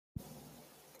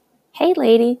Hey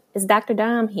lady, it's Dr.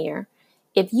 Dom here.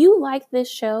 If you like this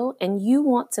show and you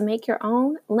want to make your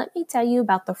own, let me tell you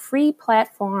about the free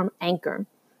platform Anchor.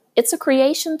 It's a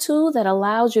creation tool that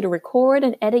allows you to record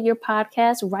and edit your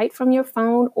podcast right from your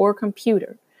phone or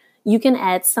computer. You can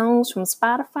add songs from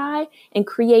Spotify and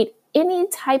create any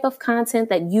type of content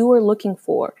that you are looking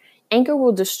for. Anchor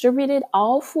will distribute it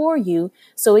all for you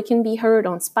so it can be heard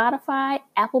on Spotify,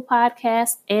 Apple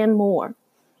Podcasts, and more.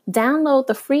 Download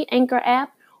the free Anchor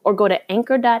app or go to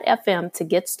anchor.fm to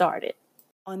get started.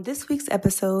 On this week's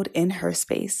episode in H.E.R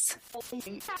Space,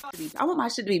 I want my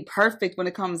shit to be perfect when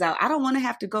it comes out. I don't want to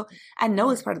have to go. I know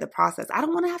it's part of the process. I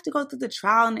don't want to have to go through the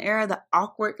trial and error, the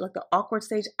awkward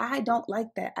stage. I don't like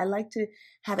that. I like to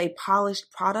have a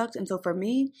polished product. And so for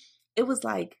me, it was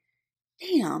like,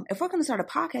 damn, if we're going to start a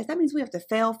podcast, that means we have to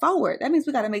fail forward. That means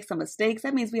we got to make some mistakes.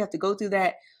 That means we have to go through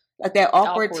that, like that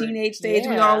awkward teenage stage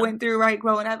we all went through, right,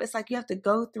 growing up. It's like you have to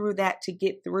go through that to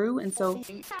get through. And so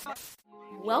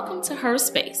welcome to H.E.R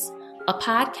Space, a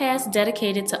podcast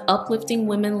dedicated to uplifting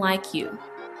women like you.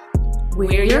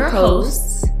 We're your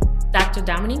hosts, Dr.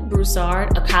 Dominique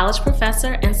Broussard, a college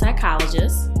professor and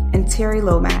psychologist, and Terri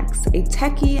Lomax, a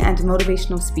techie and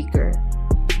motivational speaker.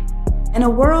 In a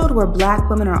world where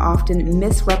Black women are often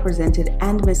misrepresented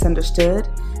and misunderstood,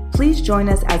 please join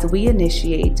us as we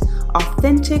initiate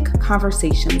authentic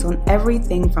conversations on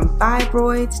everything from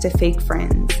fibroids to fake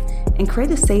friends and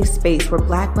create a safe space where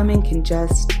Black women can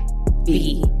just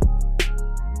be.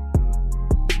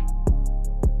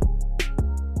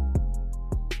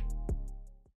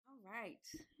 All right.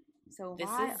 So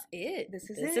This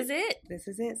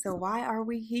is it. So why are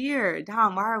we here?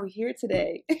 Dom, why are we here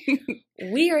today?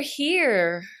 We are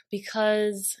here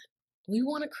because we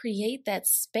want to create that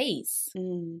space.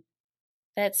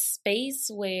 That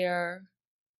space where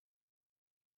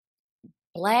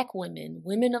Black women,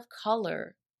 women of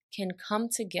color, can come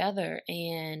together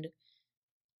and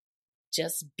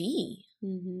just be.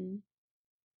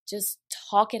 Just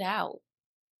talk it out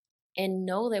and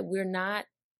know that we're not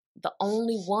the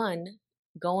only one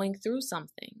going through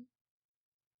something.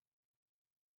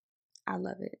 I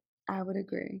love it. I would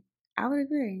agree.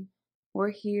 We're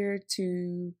here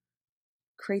to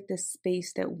create the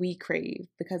space that we crave,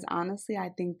 because honestly, I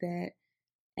think that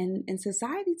in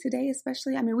society today,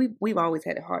 especially, I mean, we've always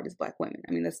had it hard as Black women.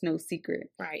 I mean, that's no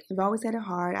secret. Right. We've always had it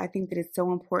hard. I think that it's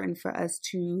so important for us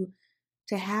to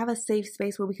have a safe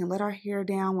space where we can let our hair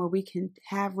down, where we can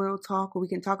have real talk, where we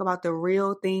can talk about the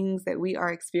real things that we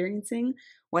are experiencing,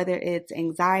 whether it's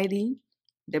anxiety,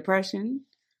 depression,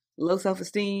 low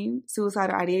self-esteem,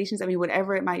 suicidal ideations. I mean,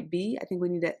 whatever it might be, I think we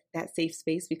need that safe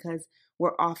space because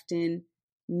we're often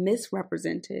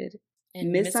misrepresented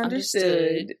and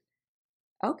misunderstood.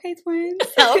 Okay, twins.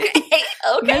 Okay.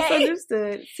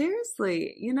 Misunderstood.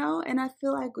 Seriously, and I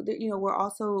feel like, we're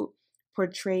also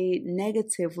portrayed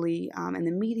negatively in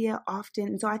the media often.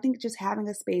 And so I think just having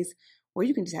a space where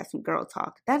you can just have some girl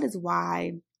talk, that is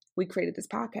why we created this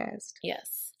podcast.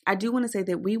 Yes. I do want to say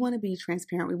that we want to be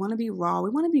transparent. We want to be raw. We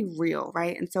want to be real,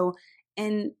 right? And so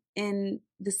in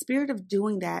the spirit of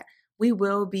doing that, we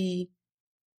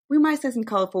might say some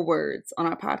colorful words on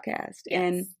our podcast. Yes.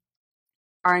 And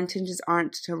our intentions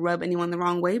aren't to rub anyone the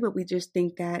wrong way, but we just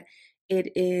think that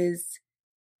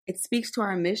it speaks to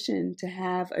our mission to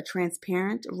have a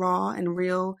transparent, raw, and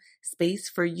real space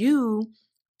for you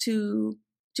to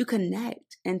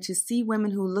connect and to see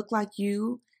women who look like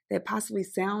you, that possibly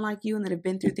sound like you, and that have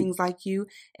been through things like you,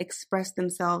 express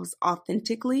themselves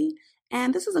authentically.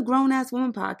 And this is a grown-ass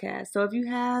woman podcast. So if you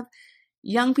have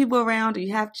young people around or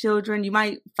you have children, you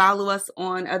might follow us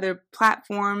on other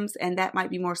platforms and that might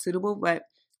be more suitable, but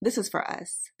this is for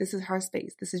us. This is her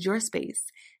space. This is your space.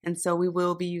 And so we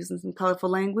will be using some colorful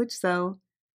language. So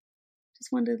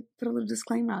just wanted to put a little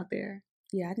disclaimer out there.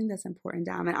 Yeah, I think that's important,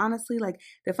 Dom. And honestly, like,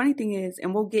 the funny thing is,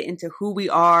 and we'll get into who we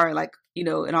are, like,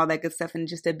 and all that good stuff in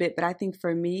just a bit. But I think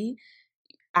for me,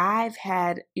 I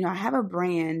have a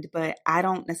brand, but I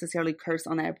don't necessarily curse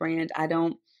on that brand. I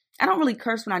don't really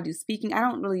curse when I do speaking. I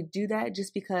don't really do that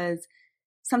just because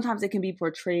sometimes it can be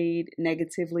portrayed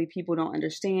negatively. People don't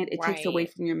understand. It takes away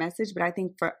from your message. But I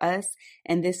think for us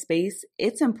in this space,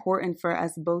 it's important for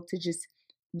us both to just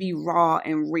be raw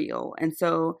and real. And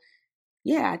so,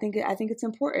 yeah, I think it's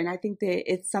important. I think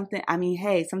that it's something, I mean,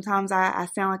 hey, sometimes I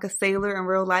sound like a sailor in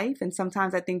real life. And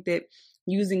sometimes I think that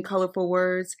using colorful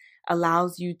words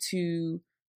allows you to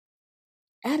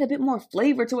add a bit more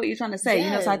flavor to what you're trying to say.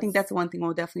 Yes. So I think that's one thing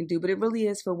we'll definitely do. But it really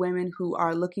is for women who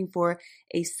are looking for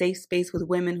a safe space with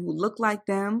women who look like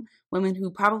them, women who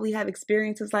probably have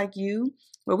experiences like you,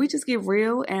 where we just get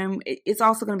real, and it's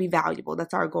also going to be valuable.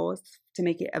 That's our goal, is to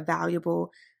make it a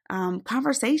valuable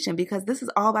conversation, because this is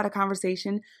all about a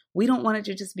conversation. We don't want it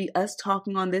to just be us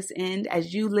talking on this end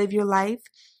as you live your life,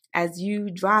 as you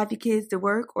drive your kids to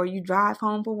work, or you drive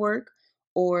home from work,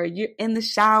 or you're in the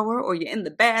shower, or you're in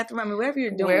the bathroom. I mean, whatever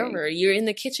you're doing. Wherever. You're in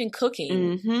the kitchen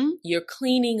cooking. Mm-hmm. You're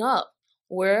cleaning up.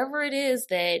 Wherever it is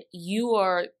that you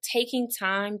are taking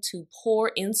time to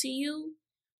pour into you,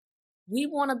 we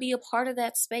want to be a part of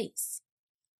that space.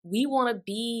 We want to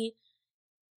be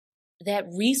that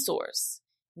resource.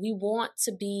 We want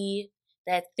to be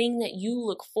that thing that you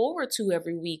look forward to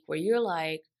every week, where you're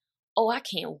like, oh, I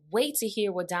can't wait to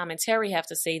hear what Dom and Terri have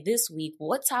to say this week.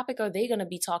 What topic are they going to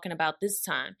be talking about this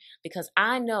time? Because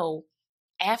I know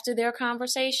after their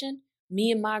conversation,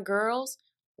 me and my girls,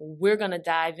 we're going to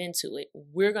dive into it.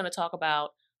 We're going to talk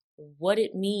about what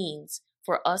it means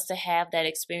for us to have that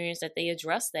experience that they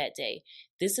addressed that day.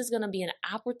 This is going to be an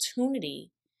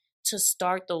opportunity to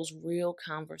start those real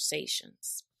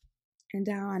conversations. And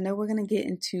now I know we're going to get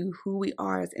into who we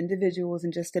are as individuals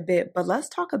in just a bit, but let's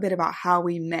talk a bit about how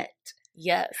we met.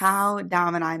 Yes. How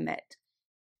Dom and I met.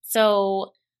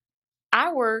 So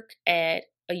I work at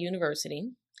a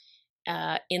university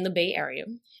in the Bay Area,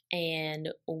 and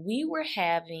we were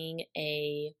having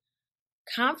a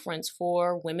conference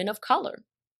for women of color.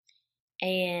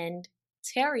 And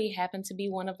Terri happened to be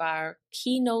one of our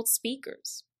keynote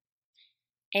speakers.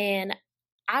 And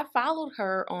I followed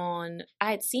her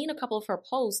I had seen a couple of her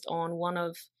posts on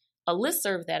a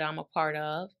listserv that I'm a part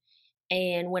of.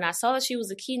 And when I saw that she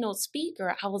was a keynote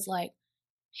speaker, I was like,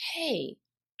 hey,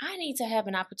 I need to have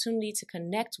an opportunity to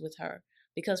connect with her,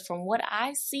 because from what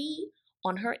I see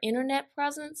on her internet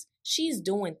presence, she's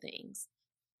doing things.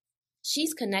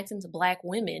 She's connecting to Black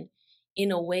women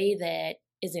in a way that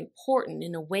is important,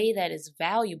 in a way that is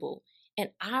valuable. And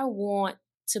I want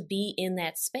to be in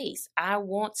that space. I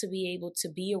want to be able to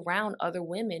be around other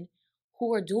women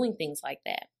who are doing things like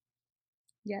that.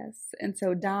 Yes. And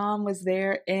so Dom was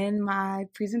there in my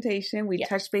presentation. We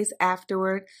touched base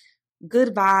afterward.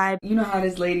 Good vibe. You know how it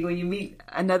is, lady, when you meet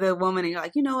another woman and you're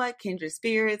like, you know what, kindred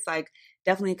spirits, like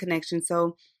definitely a connection.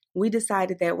 So we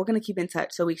decided that we're going to keep in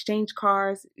touch. So we exchanged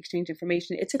cards, exchanged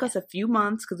information. It took us a few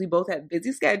months because we both had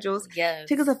busy schedules. Yes. It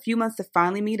took us a few months to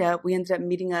finally meet up. We ended up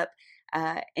meeting up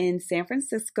in San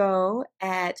Francisco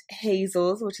at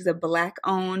Hazel's, which is a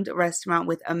Black-owned restaurant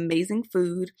with amazing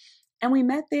food. And we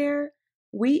met there.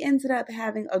 We ended up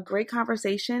having a great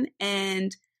conversation.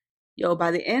 And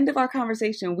by the end of our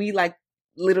conversation, we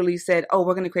literally said, oh,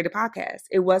 we're going to create a podcast.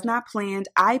 It was not planned.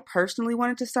 I personally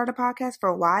wanted to start a podcast for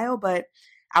a while, but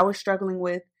I was struggling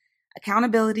with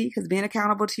accountability, because being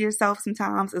accountable to yourself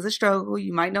sometimes is a struggle.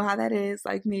 You might know how that is,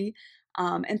 like me.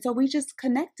 And so we just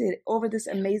connected over this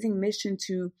amazing mission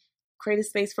to create a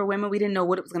space for women. We didn't know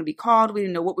what it was going to be called. We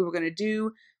didn't know what we were going to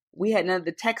do. We had none of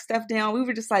the tech stuff down. We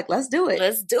were just like, let's do it.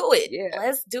 Let's do it. Yeah.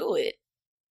 Let's do it.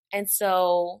 And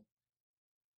so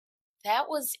that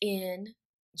was in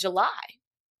July.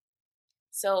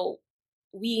 So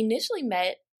we initially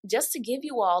met, just to give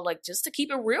you all, just to keep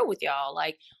it real with y'all,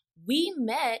 we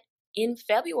met in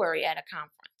February at a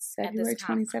conference. February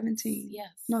 2017. Yes.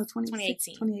 No,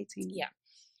 2018. 2018. Yeah.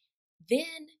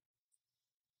 Then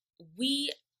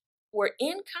we were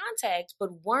in contact,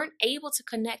 but weren't able to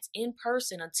connect in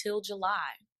person until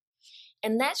July.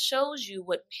 And that shows you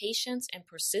what patience and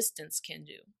persistence can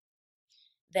do.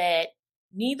 That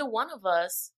neither one of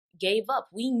us gave up.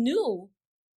 We knew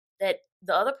that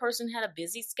the other person had a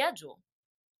busy schedule,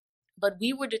 but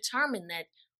we were determined that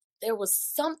there was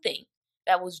something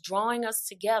that was drawing us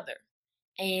together,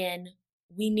 and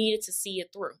we needed to see it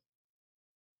through.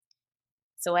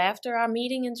 So after our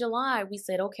meeting in July, we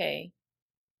said, okay,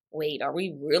 wait, are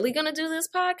we really going to do this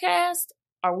podcast?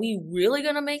 Are we really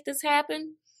going to make this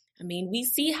happen? I mean, we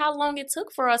see how long it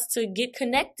took for us to get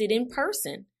connected in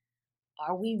person.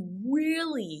 Are we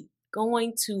really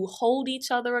going to hold each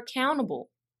other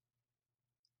accountable?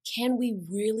 Can we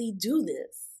really do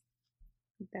this?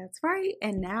 That's right.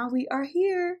 And now we are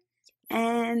here.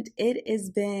 And it has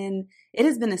been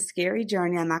a scary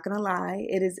journey. I'm not going to lie.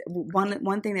 It is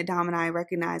one thing that Dom and I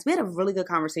recognized. We had a really good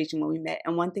conversation when we met.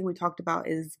 And one thing we talked about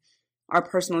is our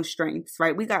personal strengths,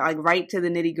 right? We got right to the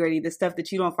nitty gritty, the stuff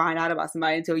that you don't find out about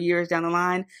somebody until years down the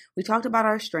line. We talked about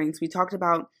our strengths. We talked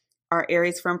about our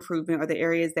areas for improvement, or the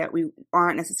areas that we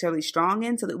aren't necessarily strong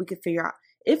in, so that we could figure out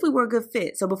if we were a good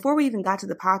fit. So before we even got to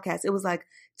the podcast, it was like,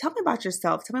 tell me about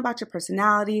yourself. Tell me about your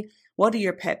personality. What are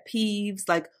your pet peeves?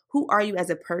 Who are you as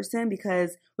a person?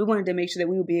 Because we wanted to make sure that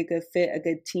we would be a good fit, a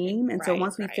good team. And so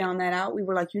once we found that out, we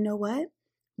were like, you know what?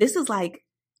 This is like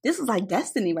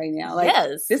destiny right now.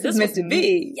 Yes. This is meant to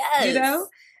be. Yes.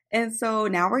 And so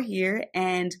now we're here,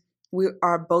 and we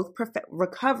are both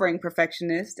recovering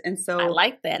perfectionists. And so I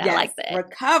like that. Yes, I like that.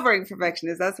 Recovering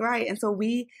perfectionists. That's right. And so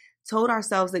we told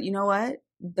ourselves that, you know what,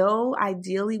 though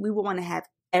ideally we would want to have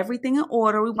everything in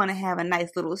order. We want to have a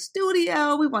nice little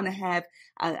studio. We want to have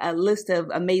a list of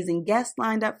amazing guests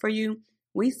lined up for you.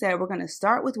 We said we're going to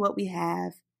start with what we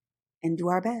have and do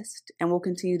our best. And we'll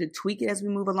continue to tweak it as we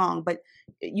move along. But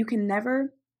you can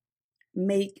never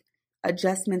make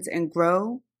adjustments and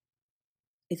grow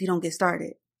if you don't get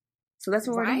started. So that's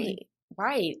what we're doing.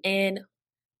 Right. And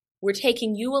we're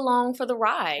taking you along for the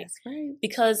ride. That's right.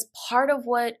 Because part of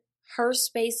what H.E.R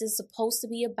Space is supposed to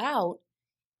be about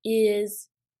is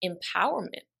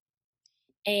empowerment.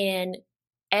 And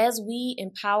as we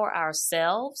empower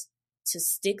ourselves to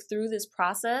stick through this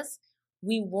process,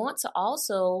 we want to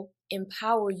also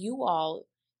empower you all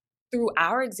through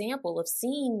our example of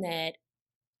seeing that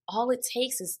all it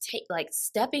takes is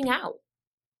stepping out.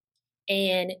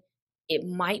 And it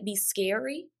might be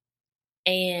scary,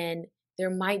 and there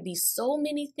might be so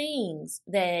many things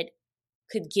that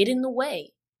could get in the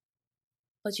way,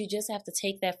 but you just have to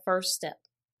take that first step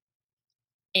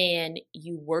and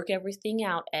you work everything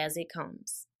out as it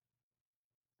comes.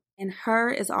 And H.E.R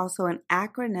is also an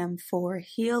acronym for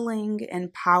healing,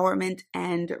 empowerment,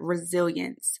 and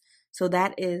resilience. So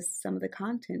that is some of the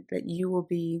content that you will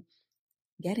be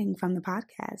getting from the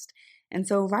podcast. And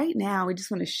so right now, we just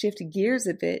want to shift gears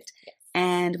a bit.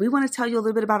 And we want to tell you a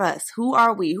little bit about us. Who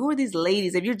are we? Who are these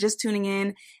ladies? If you're just tuning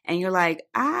in and you're like,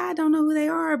 I don't know who they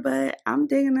are, but I'm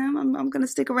digging them. I'm going to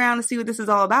stick around and see what this is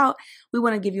all about. We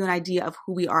want to give you an idea of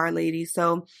who we are, ladies.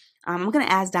 So I'm going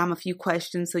to ask Dom a few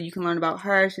questions so you can learn about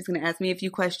her. She's going to ask me a few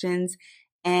questions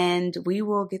and we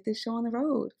will get this show on the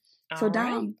road. So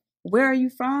Dom, where are you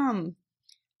from?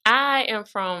 I am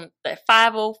from the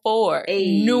 504,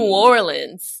 New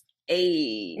Orleans.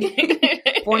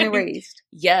 Born and raised.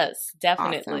 Yes,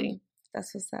 definitely. Awesome.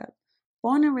 That's what's up.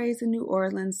 Born and raised in New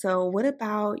Orleans. So what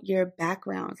about your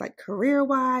backgrounds? Like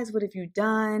career-wise, what have you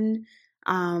done?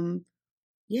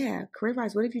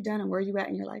 Career-wise, what have you done and where are you at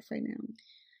in your life right now?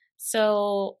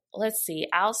 So let's see.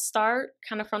 I'll start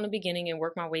kind of from the beginning and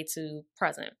work my way to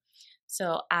present.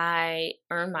 So I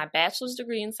earned my bachelor's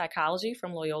degree in psychology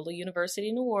from Loyola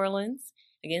University, New Orleans.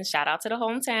 Again, shout out to the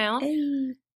hometown.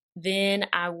 Hey. Then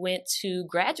I went to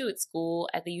graduate school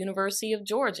at the University of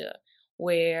Georgia,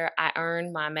 where I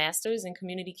earned my master's in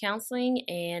community counseling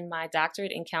and my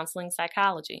doctorate in counseling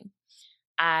psychology.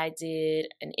 I did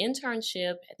an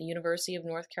internship at the University of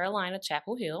North Carolina,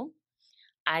 Chapel Hill.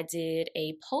 I did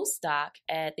a postdoc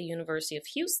at the University of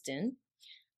Houston.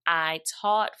 I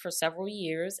taught for several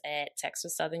years at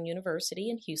Texas Southern University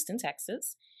in Houston,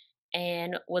 Texas,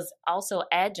 and was also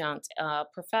adjunct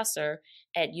professor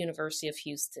at University of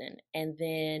Houston. And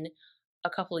then a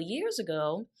couple of years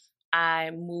ago,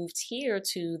 I moved here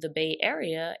to the Bay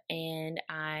Area, and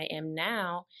I am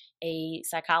now a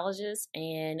psychologist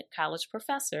and college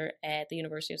professor at the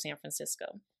University of San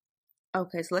Francisco.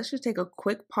 Okay, so let's just take a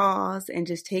quick pause and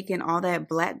just take in all that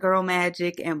Black girl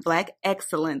magic and Black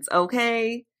excellence,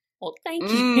 okay? Well, thank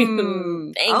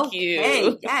you. Thank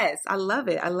you. Yes, I love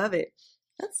it. I love it.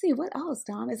 Let's see, what else,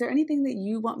 Dom? Is there anything that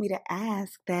you want me to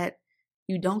ask that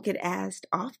you don't get asked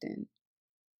often?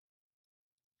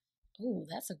 Oh,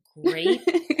 that's a great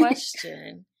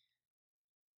question.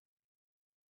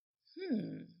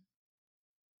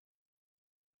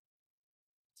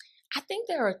 I think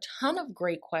there are a ton of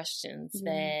great questions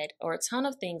or a ton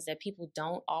of things that people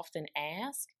don't often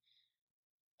ask.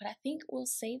 But I think we'll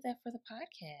save that for the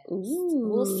podcast.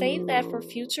 Ooh. We'll save that for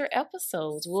future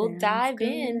episodes. We'll dive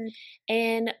in.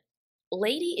 And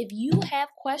lady, if you have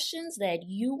questions that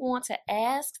you want to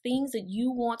ask, things that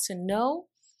you want to know,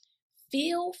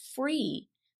 feel free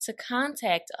to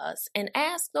contact us and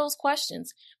ask those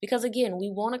questions. Because again,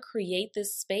 we want to create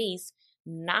this space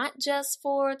not just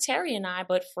for Terri and I,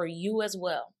 but for you as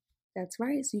well. That's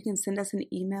right. So you can send us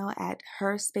an email at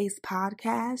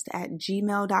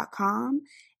herspacepodcast@gmail.com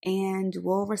and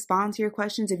we'll respond to your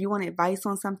questions. If you want advice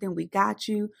on something, we got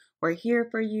you. We're here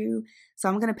for you. So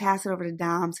I'm going to pass it over to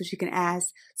Dom so she can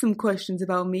ask some questions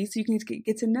about me so you can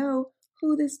get to know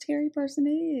who this Terri person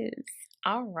is.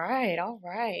 All right.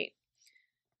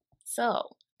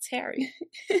 So, Terri.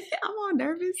 I'm all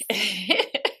nervous.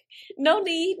 No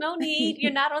need.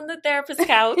 You're not on the therapist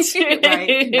couch.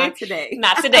 Right, not today.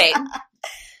 Not today.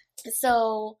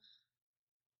 So,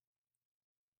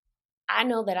 I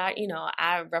know that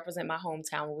I represent my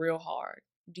hometown real hard.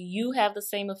 Do you have the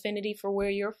same affinity for where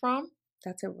you're from?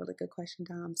 That's a really good question,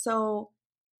 Dom. So,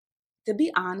 to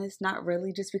be honest, not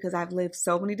really, just because I've lived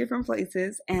so many different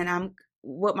places and I'm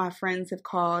what my friends have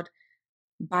called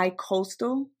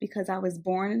bi-coastal because I was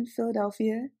born in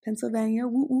Philadelphia, Pennsylvania.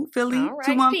 Woo woo, Philly. All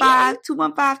right,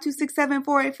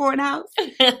 215-215-267-4848 in the house.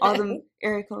 All them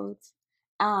area codes.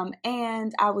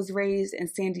 And I was raised in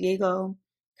San Diego,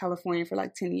 California for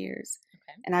like 10 years.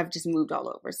 Okay. And I've just moved all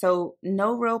over. So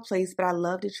no real place, but I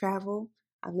love to travel.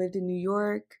 I've lived in New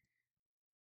York,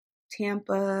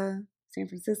 Tampa, San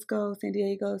Francisco, San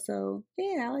Diego. So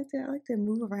yeah, I like to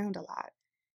move around a lot.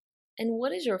 And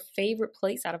what is your favorite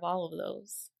place out of all of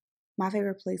those? My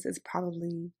favorite place is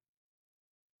probably,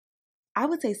 I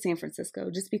would say San Francisco,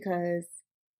 just because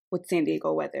with San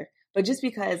Diego weather. But just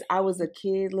because I was a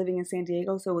kid living in San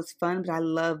Diego, so it was fun. But I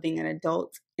love being an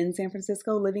adult in San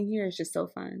Francisco. Living here is just so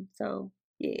fun. So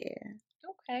yeah.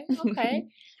 Okay.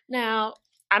 Now,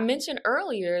 I mentioned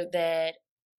earlier that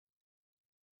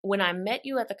when I met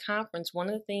you at the conference, one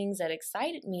of the things that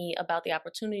excited me about the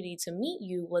opportunity to meet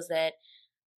you was that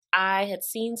I had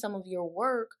seen some of your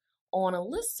work on a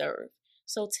listserv.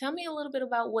 So tell me a little bit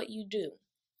about what you do.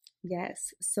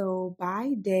 Yes. So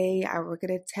by day, I work at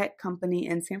a tech company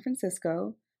in San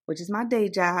Francisco, which is my day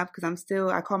job because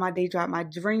I call my day job my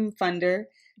dream funder.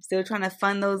 I'm still trying to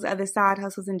fund those other side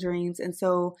hustles and dreams. And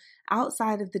so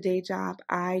outside of the day job,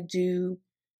 I do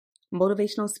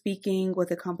motivational speaking with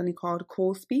a company called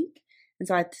Cool Speak. And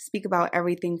so I speak about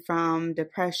everything from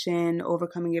depression,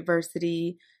 overcoming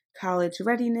adversity, college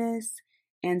readiness,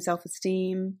 and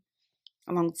self-esteem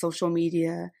along social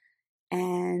media.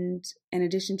 And in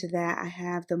addition to that, I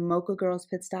have the Mocha Girls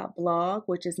Pit Stop blog,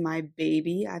 which is my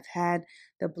baby. I've had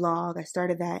the blog. I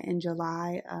started that in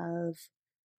July of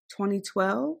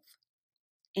 2012.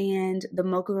 And the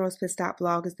Mocha Girls Pit Stop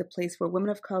blog is the place where women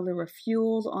of color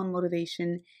refuel on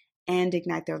motivation and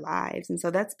ignite their lives. And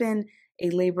so that's been a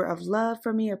labor of love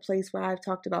for me, a place where I've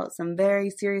talked about some very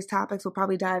serious topics. We'll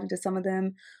probably dive into some of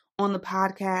them on the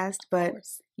podcast, but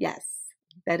yes,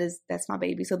 that's my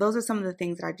baby. So those are some of the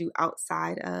things that I do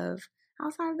outside of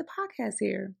the podcast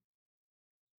here.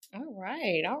 All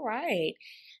right.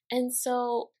 And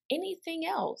so anything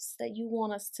else that you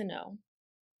want us to know?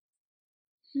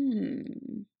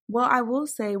 Well, I will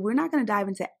say we're not going to dive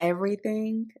into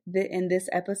everything in this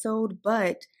episode,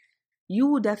 but you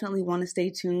will definitely want to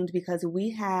stay tuned because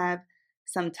we have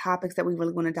some topics that we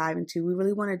really want to dive into. We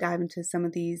really want to dive into some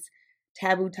of these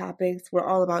taboo topics. We're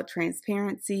all about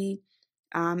transparency.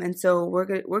 And so we're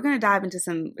going to dive into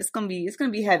some, it's going to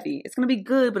be heavy. It's going to be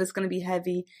good, but it's going to be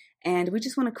heavy. And we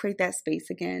just want to create that space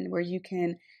again where you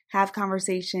can have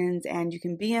conversations and you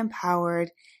can be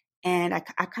empowered. And I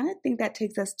kind of think that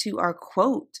takes us to our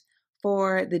quote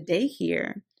for the day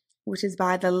here, which is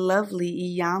by the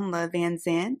lovely Iyanla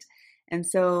Vanzant. And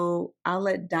so I'll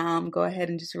let Dom go ahead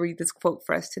and just read this quote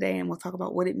for us today, and we'll talk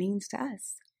about what it means to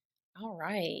us. All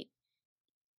right.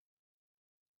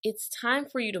 It's time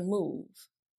for you to move,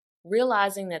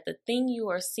 realizing that the thing you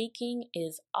are seeking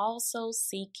is also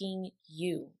seeking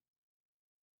you.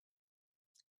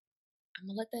 I'm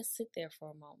going to let that sit there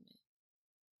for a moment.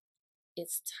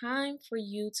 It's time for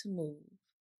you to move,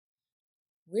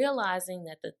 realizing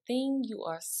that the thing you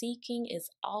are seeking is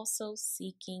also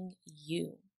seeking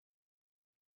you.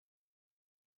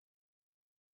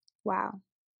 Wow.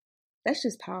 That's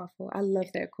just powerful. I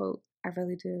love that quote. I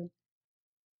really do.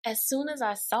 As soon as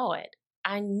I saw it,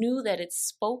 I knew that it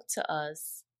spoke to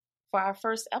us for our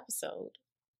first episode.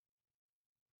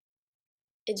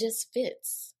 It just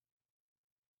fits.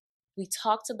 We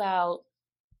talked about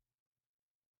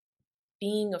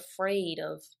being afraid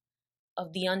of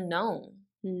the unknown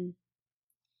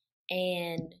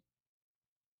and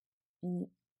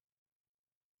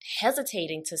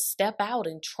hesitating to step out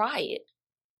and try it.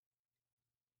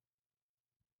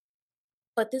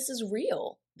 But this is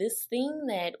real. This thing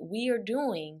that we are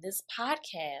doing, this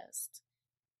podcast,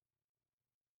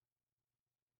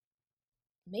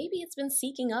 maybe it's been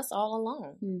seeking us all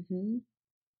along. Mm-hmm.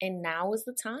 And now is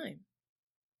the time.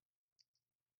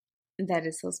 That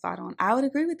is so spot on. I would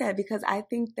agree with that because I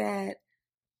think that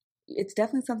it's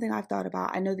definitely something I've thought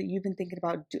about. I know that you've been thinking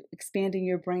about expanding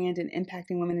your brand and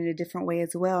impacting women in a different way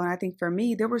as well. And I think for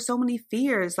me, there were so many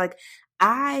fears. Like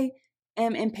I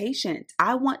am impatient.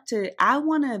 I want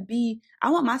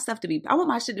my shit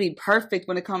to be perfect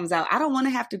when it comes out. I don't want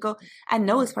to have to go. I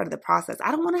know it's part of the process. I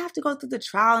don't want to have to go through the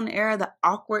trial and error, the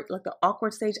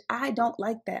awkward stage. I don't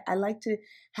like that. I like to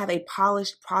have a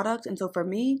polished product. And so for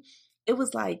me, it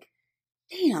was like,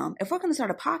 damn, if we're going to start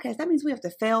a podcast, that means we have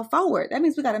to fail forward. That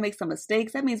means we got to make some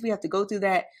mistakes. That means we have to go through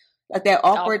that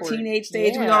awkward teenage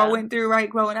stage we all went through, right?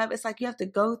 Growing up. It's like you have to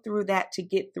go through that to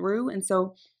get through. And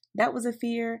so that was a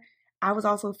fear. I was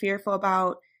also fearful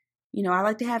about, I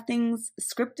like to have things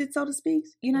scripted, so to speak.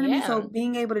 You know what I mean? So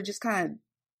being able to just kind of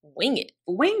wing it.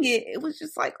 It was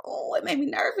just like, oh, it made me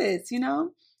nervous, you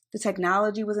know? The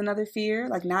technology was another fear,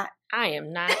 like not. I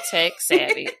am not tech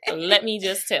savvy. Let me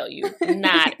just tell you,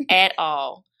 not at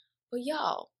all. But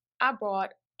y'all, I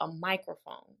brought a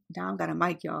microphone. Dom got a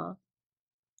mic, y'all.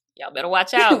 Y'all better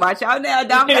watch out. Watch out now.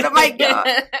 Dom got a mic, y'all.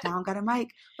 Dom got a mic.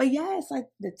 But yeah, it's like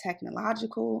the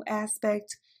technological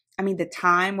aspect. I mean, the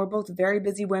time. We're both very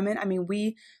busy women. I mean,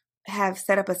 we have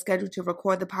set up a schedule to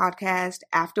record the podcast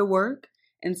after work.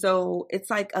 And so it's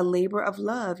like a labor of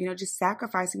love, you know, just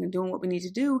sacrificing and doing what we need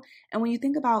to do. And when you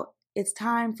think about it's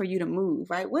time for you to move,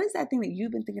 right? What is that thing that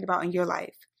you've been thinking about in your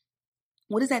life?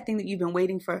 What is that thing that you've been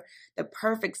waiting for the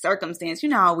perfect circumstance? You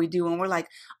know how we do when we're like,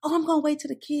 oh, I'm going to wait till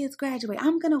the kids graduate.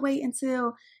 I'm going to wait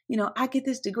until, you know, I get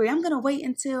this degree. I'm going to wait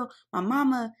until my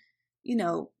mama, you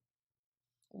know,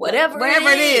 whatever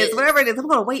it is. I'm going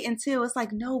to wait until. It's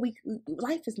like, no,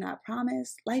 life is not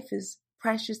promised. Life is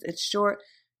precious. It's short.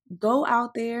 Go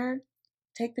out there,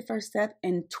 take the first step,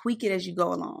 and tweak it as you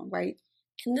go along, right?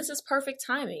 And this is perfect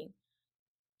timing.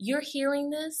 You're hearing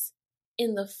this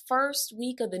in the first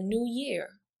week of the new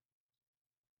year.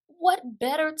 What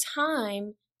better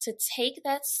time to take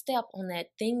that step on that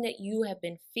thing that you have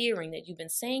been fearing, that you've been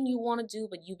saying you want to do,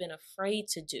 but you've been afraid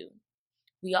to do?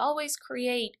 We always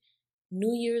create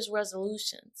New Year's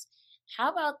resolutions.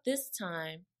 How about this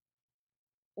time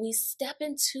we step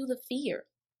into the fear?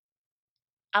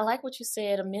 I like what you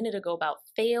said a minute ago about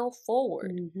fail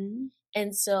forward. Mm-hmm.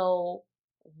 And so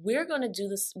we're going to do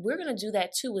this. We're going to do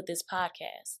that too with this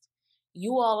podcast.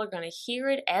 You all are going to hear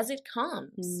it as it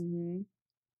comes. Mm-hmm.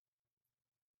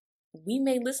 We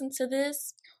may listen to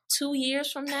this 2 years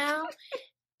from now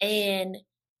and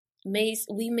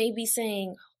we may be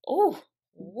saying, oh,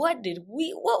 what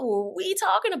were we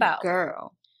talking about?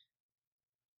 Girl.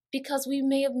 Because we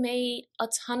may have made a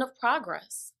ton of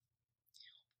progress.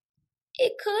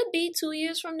 It could be 2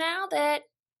 years from now that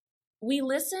we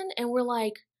listen and we're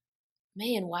like,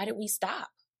 man, why did we stop?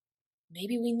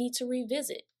 Maybe we need to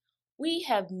revisit. We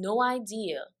have no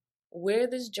idea where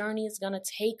this journey is going to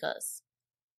take us,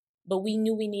 but we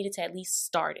knew we needed to at least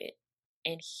start it.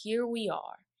 And here we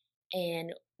are.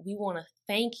 And we want to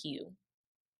thank you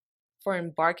for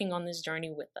embarking on this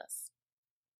journey with us.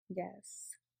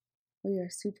 Yes. We are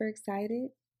super excited.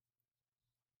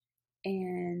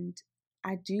 And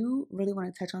I do really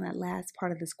want to touch on that last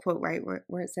part of this quote, right?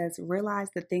 Where it says, realize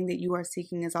the thing that you are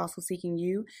seeking is also seeking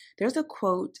you. There's a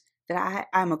quote that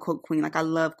I'm a quote queen. Like, I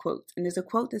love quotes. And there's a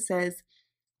quote that says,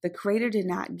 the Creator did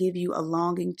not give you a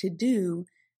longing to do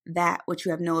that which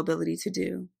you have no ability to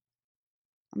do.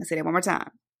 I'm going to say that one more time.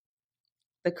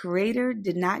 The Creator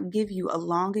did not give you a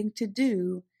longing to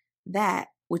do that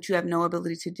which you have no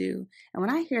ability to do. And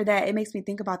when I hear that, it makes me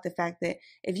think about the fact that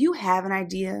if you have an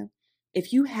idea,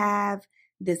 if you have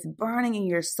this burning in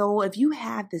your soul, if you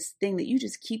have this thing that you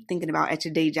just keep thinking about at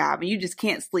your day job and you just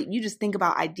can't sleep, you just think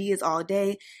about ideas all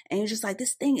day and you're just like,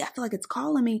 this thing, I feel like it's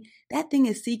calling me. That thing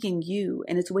is seeking you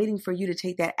and it's waiting for you to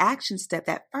take that action step,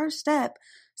 that first step,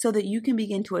 so that you can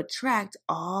begin to attract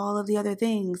all of the other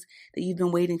things that you've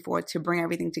been waiting for to bring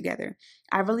everything together.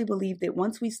 I really believe that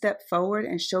once we step forward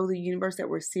and show the universe that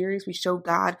we're serious, we show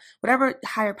God, whatever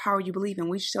higher power you believe in,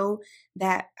 we show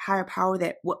that higher power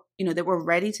that that we're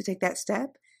ready to take that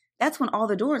step. That's when all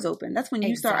the doors open. That's when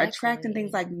you start attracting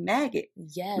things like maggots.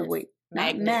 Yes. No, wait,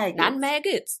 maggots. Not maggots. Not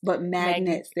maggots. But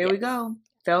magnets. There we go.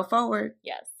 Fell forward.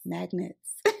 Yes. Magnets.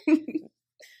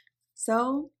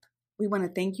 So we want to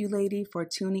thank you, lady, for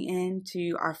tuning in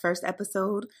to our first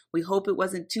episode. We hope it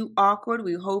wasn't too awkward.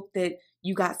 We hope that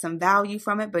you got some value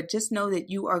from it, but just know that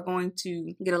you are going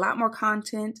to get a lot more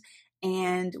content,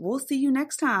 and we'll see you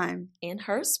next time. In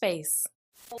H.E.R Space.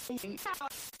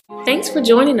 Thanks for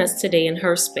joining us today in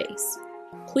H.E.R Space.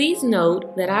 Please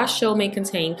note that our show may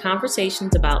contain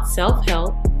conversations about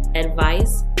self-help,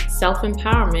 advice,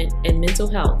 self-empowerment, and mental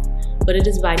health, but it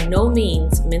is by no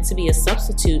means meant to be a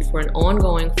substitute for an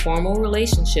ongoing formal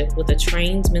relationship with a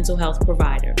trained mental health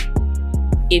provider.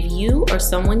 If you or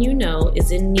someone you know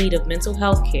is in need of mental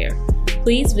health care,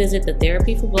 please visit the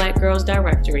Therapy for Black Girls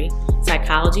directory,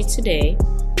 Psychology Today,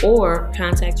 or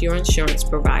contact your insurance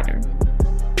provider.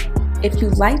 If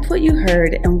you liked what you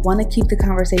heard and want to keep the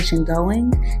conversation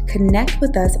going, connect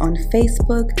with us on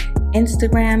Facebook,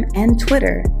 Instagram, and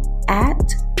Twitter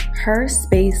at H.E.R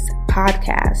Space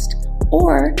Podcast,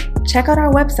 or check out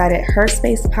our website at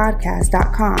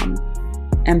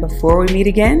herspacepodcast.com. And before we meet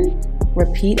again,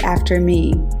 repeat after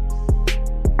me.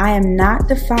 I am not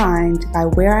defined by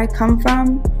where I come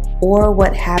from or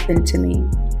what happened to me.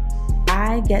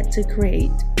 I get to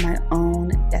create my own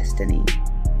destiny.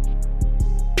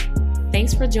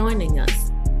 Thanks for joining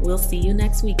us. We'll see you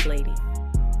next week, lady.